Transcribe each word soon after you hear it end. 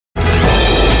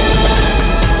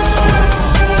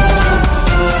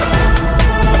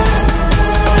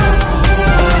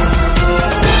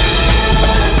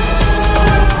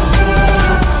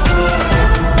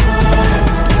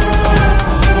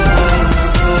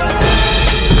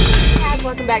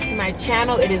back to my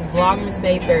channel. It is Vlogmas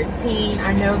Day 13.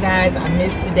 I know, guys, I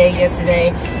missed today,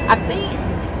 yesterday. I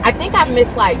think I've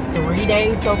missed like 3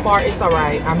 days so far. It's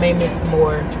alright. I may miss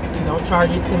more. Don't charge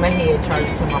it to my head, charge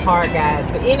it to my heart, guys.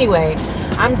 But anyway,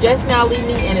 I'm just now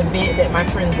leaving an event that my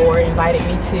friend Laura invited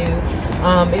me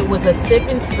to. It was a sip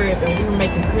and script, and we were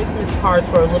making Christmas cards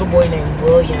for a little boy named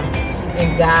William.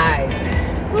 And guys,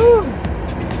 whew,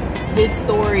 his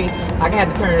story, like I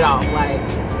had to turn it off, like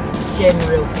shedding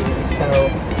real tears. So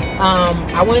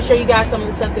I want to show you guys some of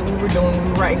the stuff that we were doing. We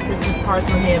were writing Christmas cards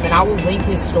for him, and I will link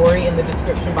his story in the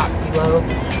description box below,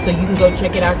 so you can go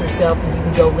check it out yourself, and you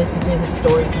can go listen to his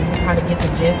story, so you can kind of get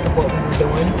the gist of what we were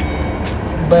doing.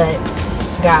 But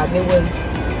guys,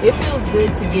 it feels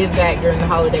good to give back during the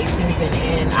holiday season,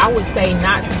 and I would say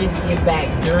not to just give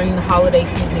back during the holiday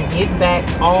season, give back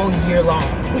all year long,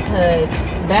 because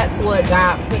that's what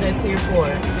God put us here for.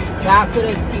 God put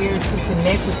us here to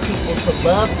connect with people, to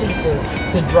love people,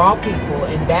 to draw people,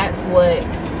 and that's what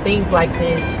things like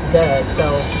this does. So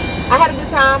I had a good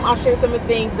time. I'll share some of the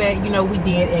things that, you know, we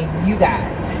did and you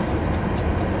guys.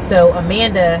 So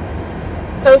Amanda,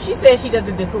 so she says she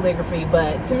doesn't do calligraphy,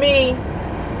 but to me,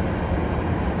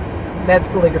 that's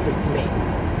calligraphy to me.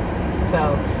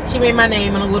 So she made my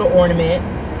name in a little ornament.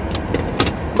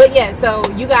 But yeah, so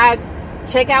you guys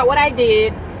check out what I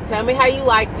did. Tell me how you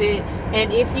liked it.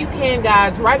 And if you can,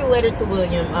 guys, write a letter to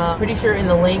William. Pretty sure in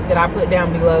the link that I put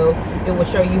down below, it will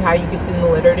show you how you can send the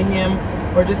letter to him.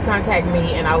 Or just contact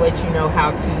me and I'll let you know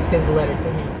how to send the letter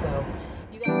to him. So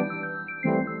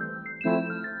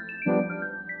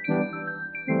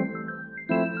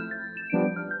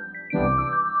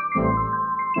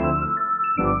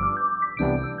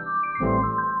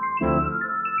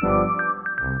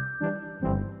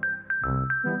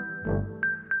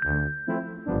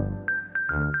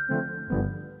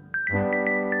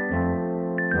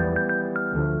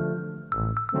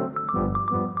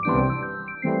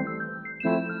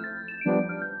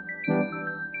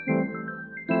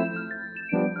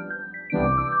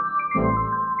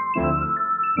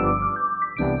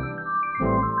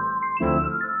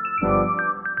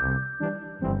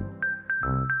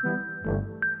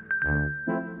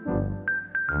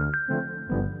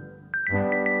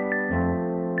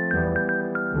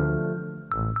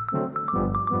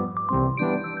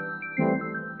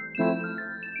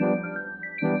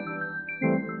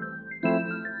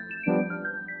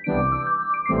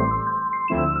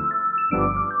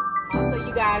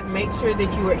you guys, make sure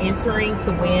that you are entering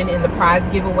to win in the prize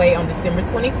giveaway on December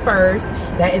 21st.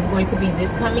 That is going to be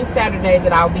this coming Saturday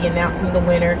that I'll be announcing the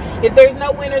winner. If there's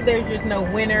no winner, there's just no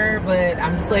winner, but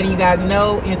I'm just letting you guys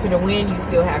know, enter to win. You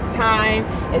still have time.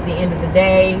 At the end of the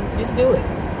day, just do it.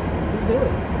 Just do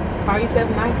it. Call yourself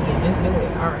Nike and just do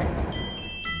it. All right.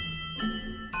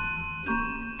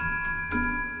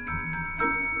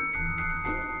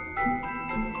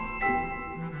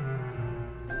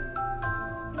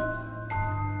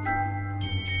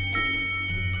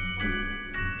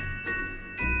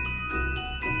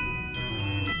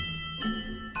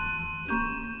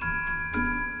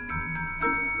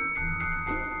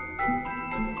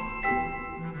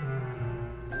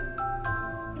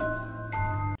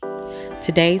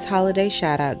 Today's holiday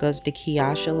shout out goes to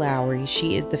Kyosha Lowery.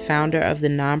 She is the founder of the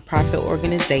nonprofit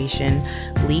organization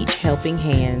Leach Helping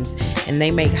Hands, and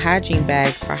they make hygiene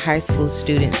bags for high school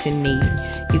students in need.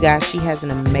 You guys, she has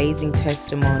an amazing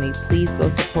testimony. Please go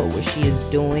support what she is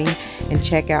doing and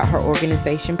check out her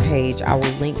organization page. I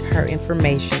will link her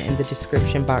information in the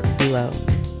description box below.